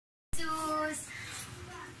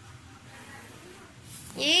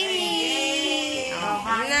Yay!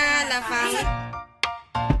 Na, lapang.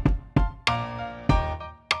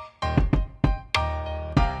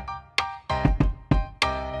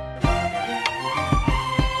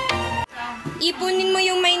 Ipunin mo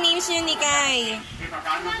yung my names niya ni Kai.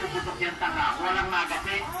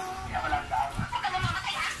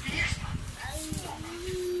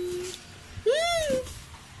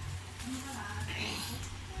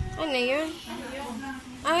 Ano yun?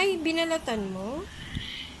 Ay, binalatan mo?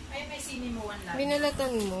 Ay, may sinimuan lang.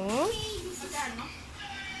 Binalatan mo?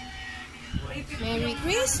 Merry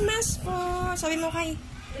Christmas po! Sabi mo kay,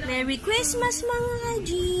 Merry Christmas mga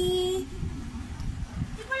Haji!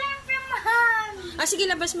 Ah, sige,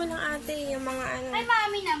 labas mo lang ate, yung mga ano. Ay,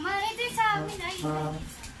 mami naman. Ito yung sa amin. Ay,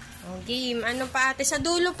 Oh, game. Ano pa ate? Sa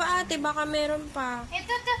dulo pa ate, baka meron pa.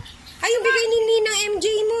 ito to. Ay, yung bigay ni Ninang MJ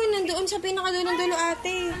mo, nandoon sa pinakadulong-dulo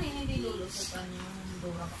ate. Hindi lulusutan yung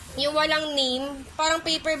dura. Yung walang name, parang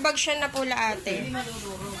paper bag siya na pula ate. Hindi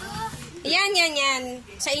maduduro. Yan, yan, yan.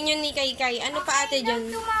 Sa inyo ni Kai Kai. Ano pa ate dyan?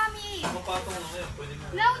 Love to mami.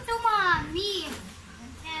 Love to mami.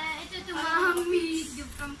 Ito to mami.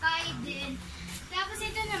 From Kaiden. Tapos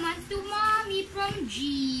ito naman to mami from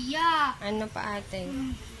Gia. Ano pa ate?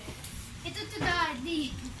 Ito to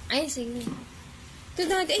daddy. Ay, sige. Ito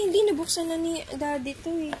daddy, ay hindi, nabuksan na ni daddy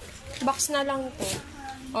to eh. Box na lang to.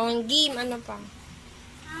 On game, ano pa?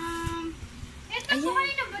 Ito po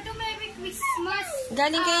kanina ba to? Merry Christmas.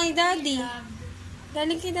 Galing kay daddy.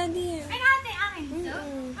 Galing kay daddy yan. Ay, ate, akin to?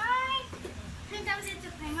 Ay. Tapos ito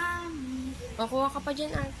kay mami. Makuha ka pa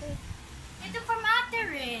dyan ate. Ito from ate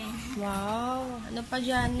rin. Wow, ano pa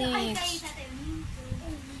dyan Ay, next? kay tate.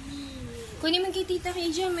 Kunin mo kay Tita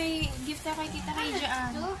Keija, may gift na kay Tita Keija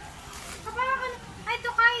Ito? Kapala ko. Ay,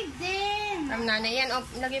 ito Kaiden. From nanay yan, oh,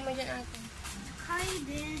 lagay mo dyan ate.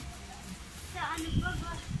 Kaiden. Sa ano pa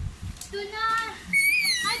ba? Ito na.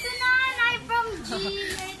 Ay, ito na. Nanay from G.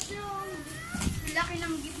 Ito. Laki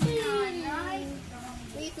ng gift ni nanay.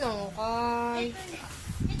 Wait lang, Kai.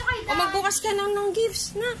 Ito kay O, dad. magbukas ka lang ng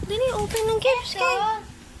gifts. Na, dali, open ng gifts, Kai.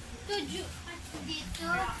 Ito. Dito.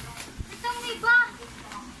 Itong iba.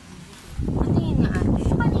 Ano yun na ate?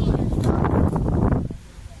 Kanina.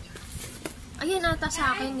 Ayan ata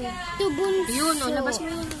sa akin eh. Ito bunso. Yun, oh, labas mo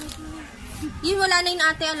yun. Yun, wala na yun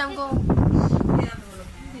ate, alam ko.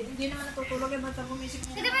 Hindi naman natutulog yung bata gumisip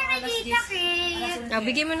mo. Ito ba kay Tita Kay? Ah,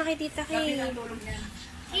 bigay mo na kay Tita Kay.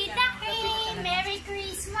 Tita Kay, Merry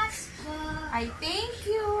Christmas po. Ay, thank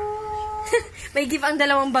you. May gift ang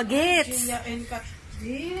dalawang bagets. Kaya and cut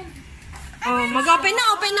din. Oh, mag-open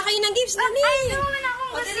na kayo ng gifts. Dali. Ay, naman akong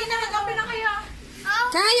gusto. Pati na nag-open na kaya. Oh,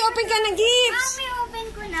 Kay, open ka ng gifts. mami, open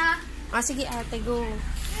ko na. Ah, sige ate, go.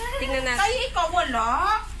 Tingnan natin. Kaya ikaw wala?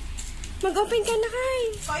 Mag-open ka na, Kay.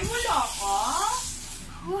 Kaya wala ka?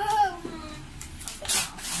 Wow.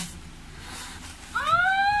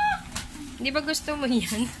 Di ba gusto mo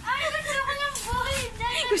yan? Ay, gusto ko ng boy.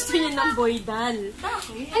 Gusto niya ng boydal.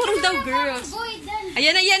 Bakit? Puro daw girls. Boy, dan.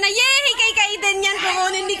 Ayan na, yay! Kay Kaiden yan.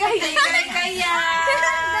 Kumunin ni Kaiden. Kaya.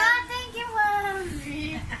 Thank you,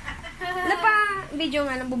 mami. Napa, video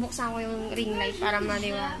nga, nabubuksan ko yung ring light para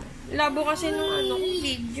maliwanag. Labo kasi nung ano,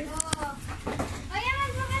 video. Ayan,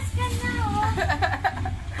 magbukas ka na, oh.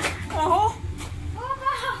 Oo. Oh,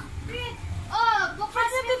 bakit? Oh, bukas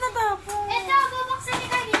Kasi tinatapon. Ito, bubuksan ni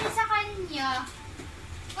kanina sa kanya.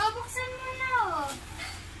 Oh, buksan mo na, oh.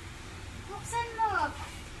 Buksan mo.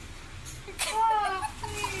 Oh,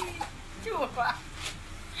 Chua.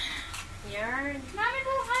 Yan. mami,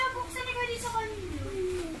 buksan ni kanina sa kanya.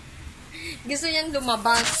 Gusto niyan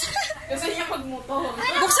lumabas. Gusto niya magmotor.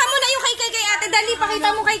 Buksan mo na yung kay ate. Dali, pakita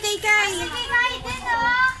mo kay. Sige, Kaiden,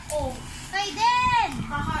 oh. Oh, Kaiden.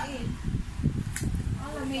 kakain.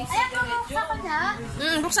 Ayan, bubuksan ko na.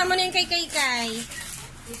 Buksan mo na yung kay. Ay,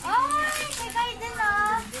 kay Kaiden,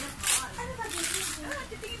 oh. Ano ba dito?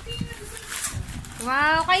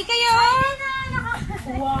 Wow, kay kayo.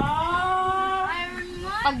 Wow. Iron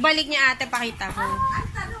Man. Pagbalik niya ate, pakita ko.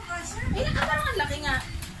 Parang ang laki nga.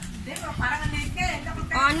 Hindi, parang ang naked.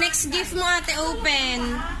 Oh, next gift mo ate, open.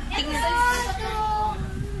 Tingnan.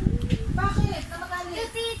 Bakit? To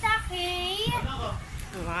Tita Kay.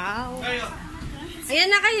 Wow. Ayan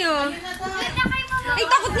na kayo. Tita Kay, mama. Ay,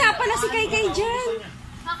 takot nga pala si Kay dyan.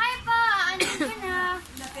 Okay pa, ano ko na.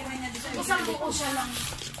 Isang buo siya lang.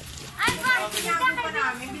 Ay, pa, Tita Pinagin pa Kay.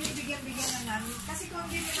 namin, binibigyan-bigyan na namin. Kasi kung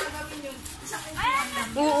hindi nyo gagawin yun, isang buo lang.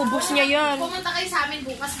 Uubos niya yan. Pumunta kayo sa amin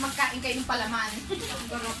bukas, magkain kayo ng palaman.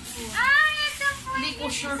 Ay, ito po. Hindi ko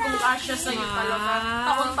sure kung kasya sa'yo talaga.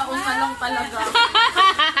 Taon-taon na lang talaga.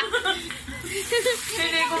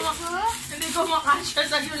 hindi ko makasya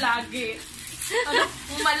sa'yo lagi. Ano?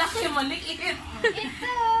 Malaki, maliit.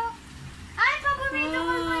 Ito. Ay, paborito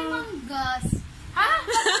ko yung may manggas. Ha?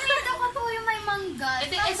 Paborito ko po yung may manggas.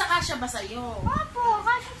 Ito, sa kasya ba sa'yo? Opo,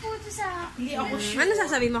 kasi po ito sa akin. Hindi ako sure. Ano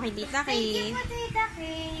sasabi mo kay Tita Thank you Kay? po, Tita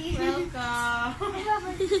Kay. Welcome.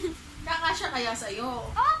 Kakasya kaya sa'yo?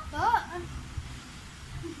 Opo.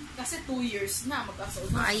 Kasi 2 years na, magkasuot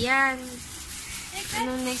O, na. ayan.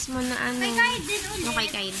 Ano next mo na ano? Kay Kaiden ulit. Yung kay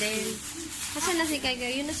Kaiden. Asan na si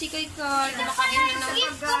Kaiden? Yun na si Kaiden. Nakain na ng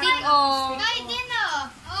Gift ko stick, kay oh. Kaiden, oh.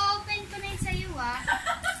 O-open ko na yung sa'yo, ah.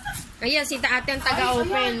 Ayan, si ate ang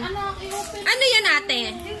taga-open. Anak, i-open. Ano yan, ate?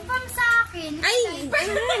 Yung pang sa akin. Ay,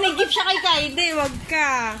 may gift siya kay Kaiden. Wag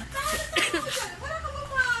ka.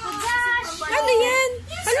 Gosh. Ano yan?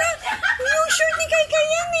 Hala, yung shirt ni Kai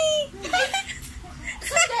yan eh.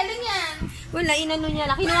 Saan galing yan? Wala, inano niya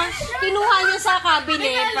lang. Kinuha niya sa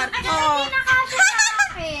cabinet. Oo. Nakasya sa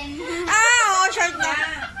akin. Oo, shirt na.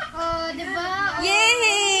 Oh, diba? Oh. Yay!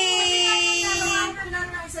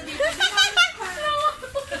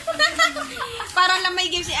 Para lang may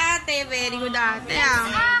gift si ate. Very good ate.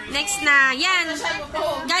 Next na. Yan.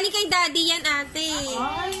 Galing kay daddy yan ate.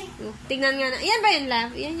 Tignan nga na. Yan ba yun,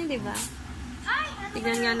 love? Yan yun, diba?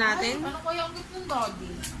 Tignan nga natin. Ano kaya ang gift ng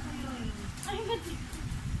daddy?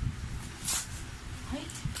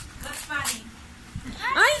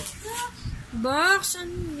 Ay! Box!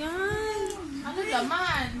 Ano yan? Ano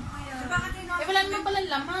laman? Eh, wala naman pala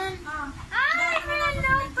laman. Ay, wala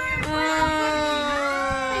lover.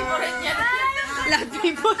 Favorite niya. Labi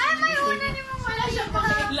po. Ay, may una niyo mong wala siya pa.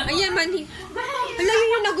 Ayan, mani. Wala yun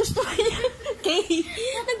yung nagustuhan niya. Kay,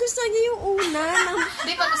 nagustuhan niya yung una.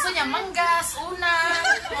 Di ba gusto niya manggas, unan.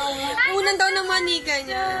 Unan daw ng manika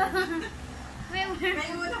niya.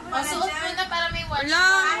 Pasuot mo na para may watch. Wala.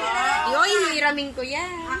 Yoy, hiramin ko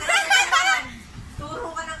yan.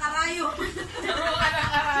 Turo ka ng karayo. Turo ka ng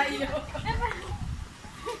karayo.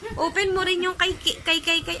 Open mo rin yung kay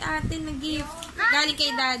ate na gift. Galing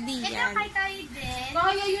kay daddy. Ito Yan. kay Kaiden.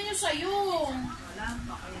 Kaya yun yung sa'yo.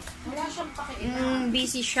 Wala siyang pakialam.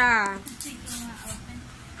 Busy siya.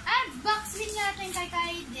 Ay, box din natin kay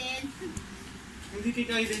Kaiden. Hindi kay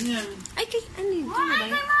Kaiden yan. Ay, kay, ano yun?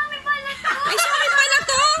 Ay, kay mami pala to. Ay, sa akin pala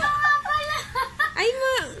to! Mama pala. Ay,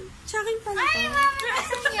 sa akin pala Ay, to. mami,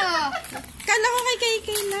 gusto niyo. Kala ko kay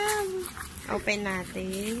lang. Open natin.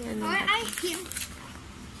 Ano? Ay, Kim.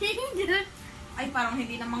 Ay, parang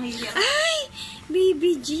hindi na manghihirap. Ay!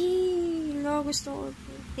 Baby G! Lo, gusto ko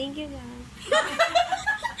to. Thank you, guys.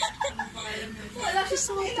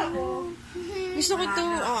 Gusto ko to. Gusto ko to.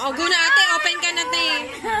 Oh, go na ate. Open ka na, te.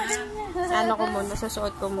 Ano ko muna?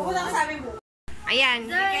 Susuot ko muna. Ayan.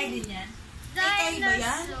 Kaiden yan? Kay ba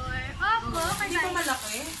yan? Dinosaur. Opo, kay Hindi pa Kaiden.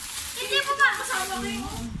 malaki? Hindi po ba?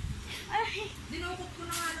 Ay, Dinukot ko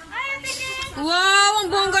na nga lang. ay, ate. Wow! Ang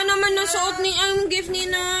bongga naman ng suot ni ang gift ni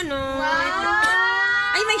Nano. Wow.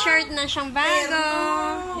 Ay, may shirt na siyang bago.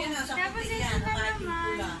 Yun na, sa Tapos puti ito yan. na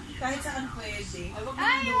naman. Kahit saan pwede.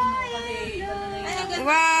 Ay, ay,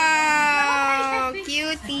 Wow!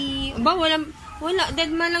 Cutie. Ba, wala.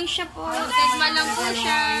 Deadma lang siya po. Deadma lang po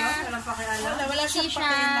siya. Walang pakialam. Wala Si siyang siya.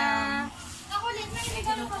 pakialam. Ako ulit, may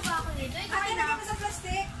regalo pa ba ako dito? Ito Ate, kay lagay mo sa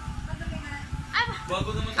plastic. Madali nga. Ay, Bago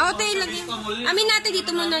naman Oo, tayo lagi. Amin natin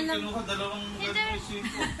dito muna lang. Kinuha dalawang ganito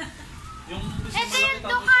yung ito yung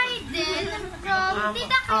to Kaiden from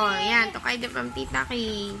Tita Kay. Oh, yan. To kay from Tita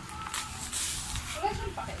Kay. Wala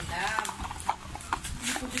siyang pakialam.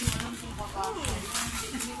 Hindi ko din alam kung papasok.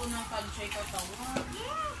 Hindi ko na pag-check katawan.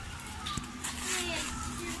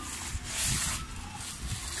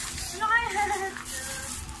 Ano kaya?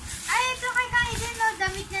 Ay, ito kay Kaiden, no?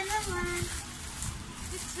 Damit na naman.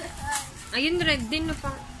 Ayun, red din na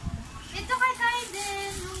pa. Ito kay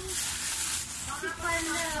Kaiden. Si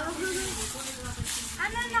Pala.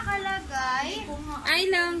 Ano nakalagay? Ay,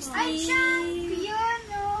 long Ay, sleeve. champion,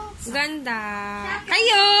 no? Ganda.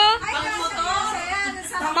 Kayo! Pang motor. Ayan,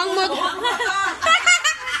 sa Pang motor.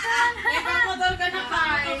 May pang-motor ka na,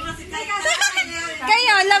 Kai.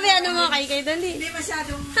 Kayo, love yan mo kay dali. Hindi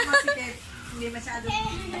masyadong masikip. Hindi masyadong...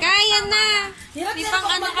 Kaya na. Hirap Di din pang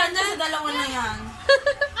ako ano ka na. sa dalawa na yan.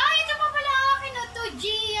 Ay, ito pa pala akin, no? To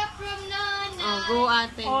Gia from Nana. Oh, go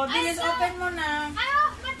ate. Oh, dilis open mo na. Ay,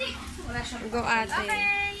 oh, batik. Wala siyang Go ate.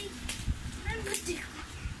 Okay. Ang batik.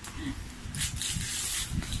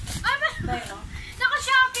 Ay, tayo.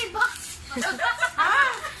 naka-Shopee box.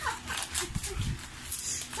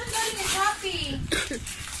 Saan galing yung Shopee?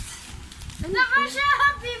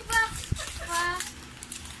 Naka-Shopee box pa.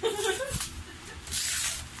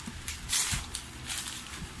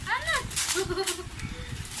 Ano?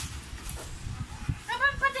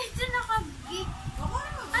 Naman pati ito naka-gate.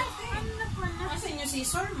 Ay, ano na pala? Asan yung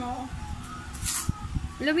scissor mo?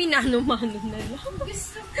 Laminano-mano na lang.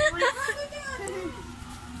 Gusto ko.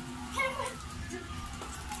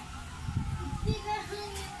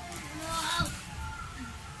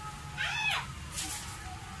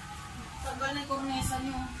 Tagal na yung kornesa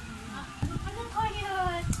nyo. Ano kaya?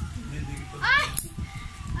 Hindi kita. Ay!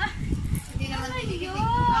 Hindi naman titigit.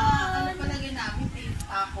 Ano palagay namin?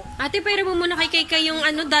 Ako. Ate, pero mo muna kay Kay yung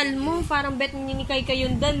ano, dal mo. Parang bet niya ni Kay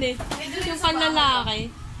yung dal eh. Yung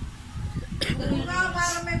kanlalaki.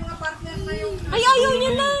 Para may mga partner na yung... Ay, ayaw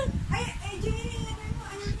niya na. Ay, Jenny, ilagay mo.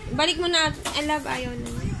 Ayaw. Balik mo na. I love, ayaw na.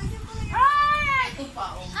 Ay! Ito pa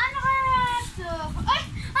ako. Ano kaya ito? Ay!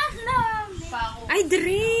 Ang dami! Pa ako. Ay,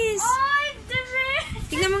 dress. Ay! Dami!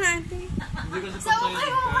 Tignan mo nga, ate. Hindi kasi Sa ukay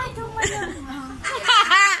mo kayo tumalang.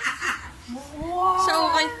 Sa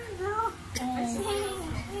okay.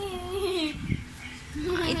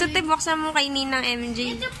 Ito, te, buksan mo kay Ninang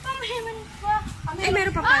MJ. Ito pa, mayroon pa. Ay,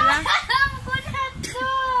 meron pa pala. Ang kulat ko!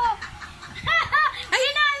 Ay,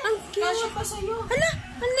 ang cute. Pa sa'yo. Hala,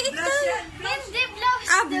 ang liit ka. Hindi, blouse.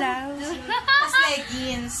 Ah, blouse. Tapos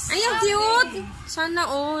leggings. Ay, ang cute. Sana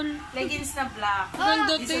all. Leggings na black.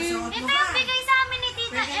 Ganda, te. Isusuot Ito mo ba? yung bigay sa amin ni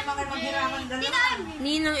Tita Pwede naman kayo maghirapan MJ. dalawa. Tita MJ.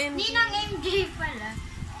 Ninang MJ. Ninang MJ pala.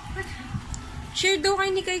 Share daw kay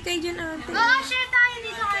ni Kay dyan, ate. Oo, share tayo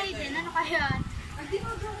dito kayo din. Ano kaya? Ay, di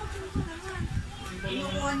ba chocolate ko naman?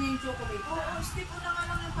 Kinukuha niya yung chocolate. Oo, stick ko na nga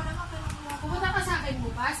lang yung palaman. Pero Pumunta ka sa akin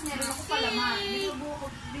bukas. Meron ako palaman.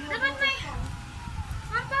 Dapat may...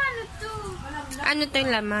 Ah, paano to? Ano to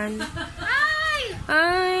yung laman? Ay!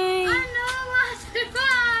 Ay. Ano? Water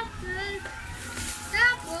bottle.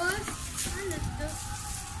 Tapos, ano to?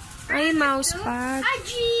 Ay, mouse pad. Ay,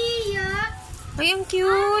 Gia! Ay, ang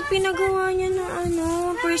cute. Pinagawa niya ng ano,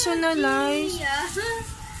 personalized. Gia.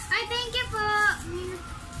 Ay, thank you po.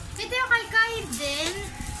 Ito yung kay Kai din.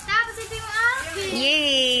 Tapos ito yung akin.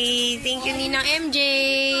 Yay! Thank you, Ninang MJ.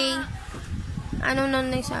 Anong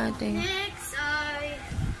nanay sa atin? Next ay...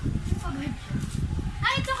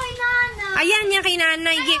 Ay, ito kay Nana. Ayan, yan kay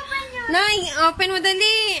nanay. open yun. Nay, open mo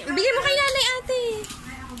dali. Bigyan mo kay nanay, ate.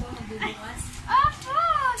 Opo!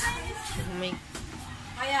 Oh my...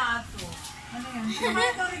 kaya ito. Ano yan? Kaya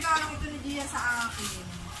ito regalong ito ni Gia sa akin.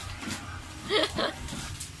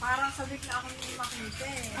 Parang sabik na ako ni makita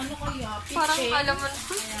eh. Ano kaya? Parang Pitche. alam mo.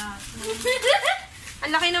 Kaya,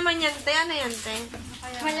 Ang laki naman yan, te. Ano yan, te?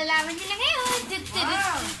 Malalaman nila ngayon.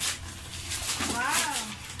 wow!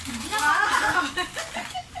 Wow!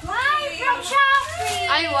 Wow, from Shopee!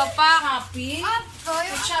 Ay, wapak. Happy? Opo,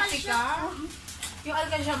 yung Shopee ka? Yung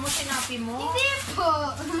alkansya mo, sinapi mo? Hindi po.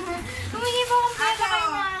 Humingi po akong pera kay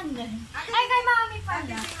Nana. Ay, kay Mami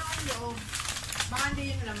pala. Ang loob. Baka hindi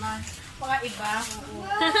yung laman. Mga iba? Oo.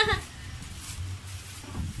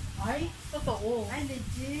 Ay, totoo. Ay,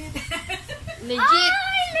 legit. Legit.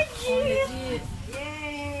 Ay, legit! Legit.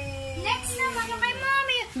 Yay! Next naman yung kay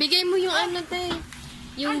Mami. Bigay mo yung ano, te.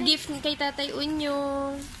 Yung gift kay Tatay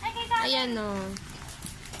Unyo. Ay, kay Tata. Ayan, o.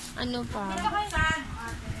 Ano pa? Ito kay Saan?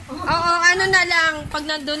 Oo, ano na lang. Pag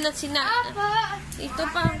nandun na sina... Apa. Ito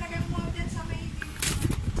pa. Lagay mo dyan sa may...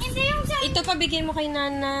 Hindi yung sa... Ito pa bigay mo kay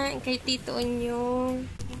Nana, kay Tito Unyo.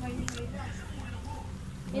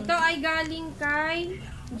 Ito ay galing kay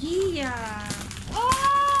Gia.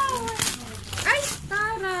 Oh! Ay,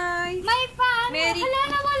 taray. May paano? Merry- Hala,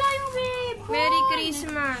 nawala yung ribbon. Merry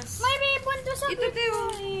Christmas. May ribbon to sa Ito, Teo.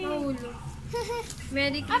 eh. Mahulog.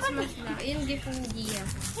 Merry Christmas na. Ayan, gift ni Gia.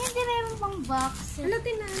 Hindi, meron pang box. Ano,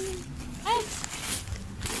 tinanin? Ay,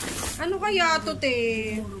 Ano kaya to, te?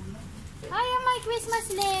 ay, may Christmas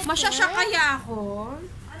letter. Masyasya kaya ako?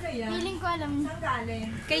 Ano yan? Feeling ko alam. Saan galing?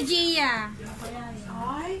 Kay Gia.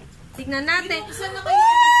 Ay! Tignan natin. Binuksan na kaya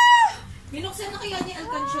binuksan na kaya ni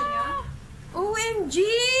alkansya niya? OMG!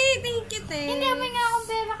 Thank you, te. Hindi, may nga akong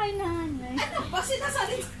pera kay nanay. Kasi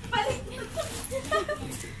nasalit balik.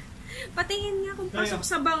 Patingin nga kung pasok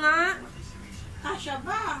sa banga. Kasya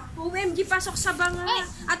ba? OMG, pasok sa banga.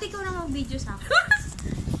 Ate, ikaw na mag-video sa akin.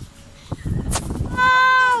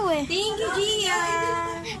 Wow! Thank you, Gia.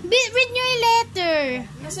 Read nyo yung letter.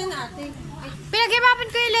 Nasaan ate? Pinag-ipapan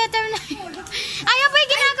ko yung letter na yun. Ayaw ba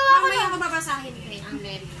yung ginagawa ko Mamaya na? ako babasahin kay ang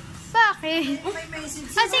Mary. Bakit? May message.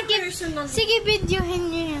 Ah, sige. Personal. Sige, videohin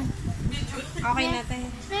nyo yan. Okay na tayo.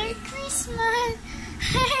 Merry Christmas!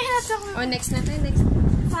 Natok Oh, next na tayo. Next.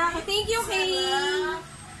 Sa akin. Thank you, kay...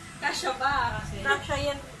 Kasya ba? Kasha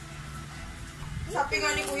yan. Sabi nga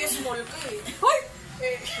ni Kuya, small ka eh. Hoy!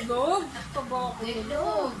 Log. Pabako.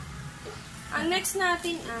 Hello. Ang next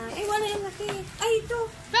natin ay wala yung laki. Ay, ito.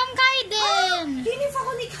 From Kaiden! Dinis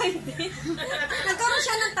ako ni Kaiden. Nagkaroon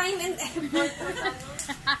siya ng time and effort.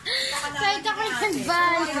 Kahit ako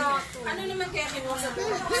nag-value. Ano naman kaya kinuha sa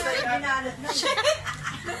buhay? Binalat na siya.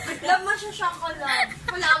 Love mo siya chocolate.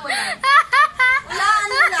 Wala mo lang. Wala,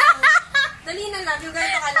 ano lang. Dali na lang, yung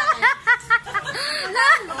ganito kalaki. Wala,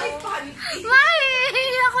 no.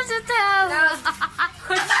 Mahihihi ako sa tawa.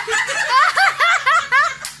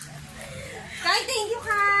 Kai, thank you,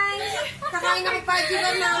 Kai. Kakain ako party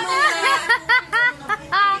ba naman.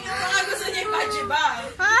 Baka gusto niya yung Pachi ba?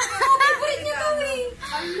 Favorite niya to eh.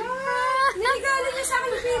 Nagalo niya sa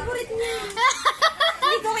akin yung favorite niya.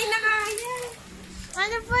 Hindi ko kinakaya.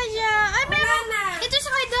 Ano pa siya? Ay, pero ito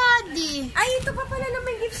sa kay Daddy. Ay, ito pa pala na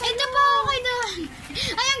may gift sa'yo. Ito pa ako kay Daddy.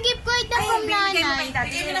 Ay, ang gift ko ito from nanay.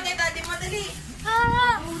 Bigay mo na kay daddy mo, dali.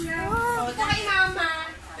 Ito kay mama.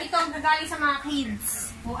 Ito, galing sa mga kids.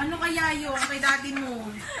 O, ano kaya yun kay daddy mo?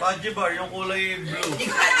 Paji bar, yung kulay blue.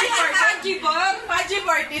 Pachi bar? Pachi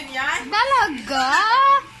bar din yan? Talaga?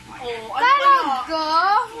 Oo, ano kaya? Talaga?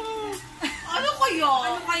 Ano kaya?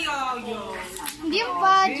 Ano kaya yun? Hindi yung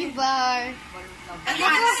Paji bar.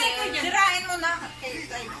 Hansel. Sirain mo na.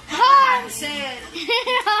 Hansel.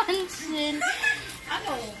 Hansel.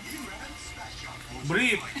 Ano?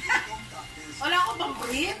 Brief. Wala ko bang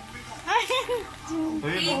brief?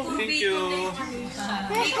 Ayun, thank you.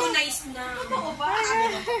 Hindi ko nice na. Oo ba?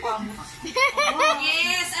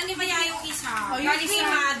 Yes, ano ba yung isa? yung Galing si isa.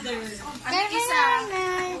 mother. Ano yung isa?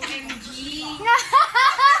 MG.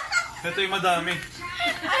 Ito yung madami.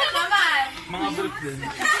 Ano naman? Mga brief din.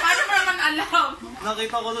 Paano mo naman alam?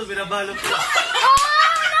 Nakita ko doon, binabalot ko.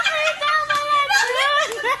 Nakita mo na dun.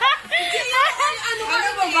 Ano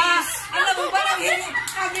mo ba? Alam mo ba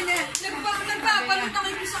sabi niya, nagpapalit ako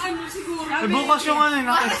yung sa ano siguro. Eh, bukas yung ano,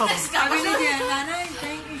 nakita ko. Sabi na niya, nanay,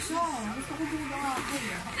 thank you so. Gusto ko din ako.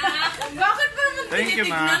 Bakit ba naman Thank you,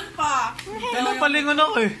 ma. tinitignan pa? Eh, napalingon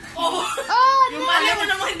ako eh. Oo. Yung alam mo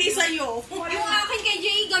naman hindi sa'yo. Yung akin kay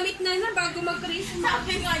Jay, gamit na bago mag-Christmas.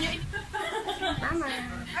 Sabi nga niya, Tama.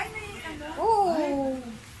 Ay, may ano? Oo.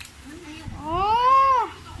 Oh.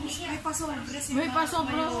 May pasobre si may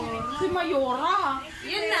pasobra si Mayora.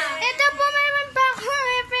 Yan na. Ito po, mayroon pa ako.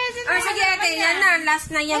 May present. Or sige ate, yan na. Last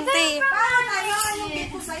na yan, te. Paano tayo? Yung gift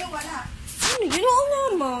ko sa'yo, wala. Ano yun? Oo nga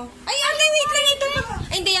mo. Ay, ate, wait lang ito.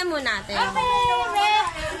 Ay, hindi yan muna, ate. Wala pa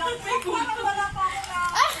ako na.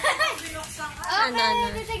 Ano?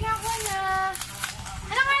 Titignan ko na.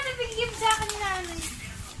 Ano kaya nabig-gift sa akin ni nanay?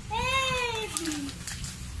 Hey!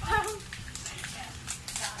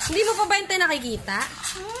 Hindi mo pa ba yung tayo nakikita?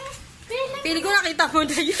 Bilang. Pili ko nakita mo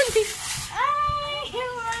na yun eh. Ay,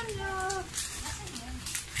 yung ano.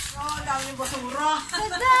 Oh, dami yung basura.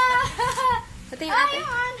 Tada! Ate yung Ay, ate.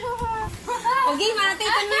 yung ano. Okay, ate,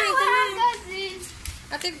 ito na, ito na. Magazine.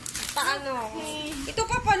 Ate, paano? Ito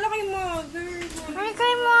pa pala kay mother. Ay,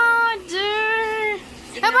 kay mother.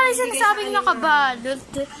 Ay, parang sinasabing nakabalot.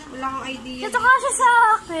 Wala kang idea. Ito kasi sa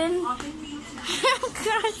akin.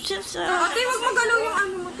 Kasi sa akin. Ate, wag magalaw yung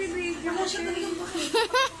ano mo, te, video mo.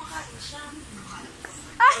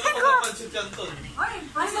 Ay, ko. Pansit Canton. Ay,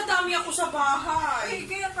 Ay, madami ako sa bahay.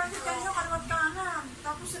 kaya pansit ka nyo, kalawat kanan.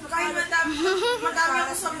 Tapos Kaya madami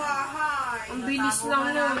ako sa bahay. Ang bilis lang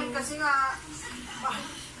nun. Kasi nga,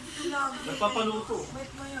 Nagpapaluto.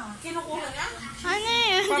 wait mo yan. Kinukuha niya? Ano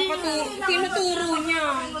yun? Tinuturo niya.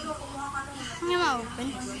 Hindi ma-open.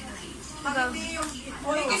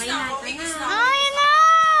 Ikis na ako, ikis na. Ay, na!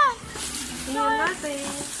 Tingnan natin.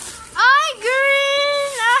 Ay,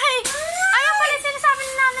 green! Ay! Ayaw pala sinasabi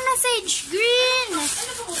ni Nana na sage green!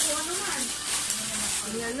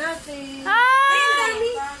 Tingnan natin. Ay!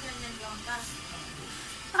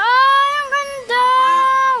 Ay, ang ganda!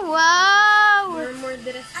 Wow! More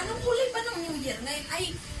dress. Anong kulay ba ng New Year ngayon? Ay,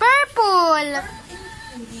 Purple!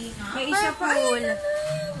 May isa pa.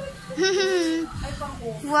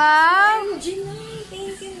 Wow! Ginay,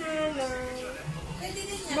 thank you, Nana. pwede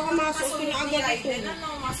din yan. Baka masuot ko na agad ito. Ano,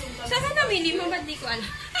 masundan. Saan ka nabili mo? Ba't di ko alam?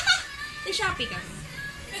 Sa Shopee ka?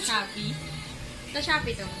 Shopee? Sa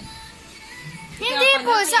Shopee to? Hindi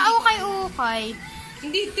po, sa ukay-ukay.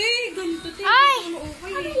 Hindi, te. Ganito, te. Ay! Ano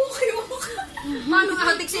ukay-ukay? Paano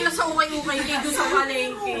adik sila sa ukay-ukay kay doon sa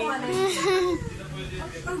palengke?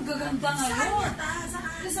 Ang gaganda ngayon.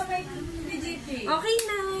 Sa may BGP. Okay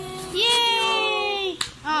na. Yay!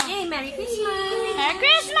 Oh. Yay, Merry Christmas! Merry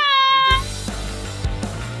Christmas!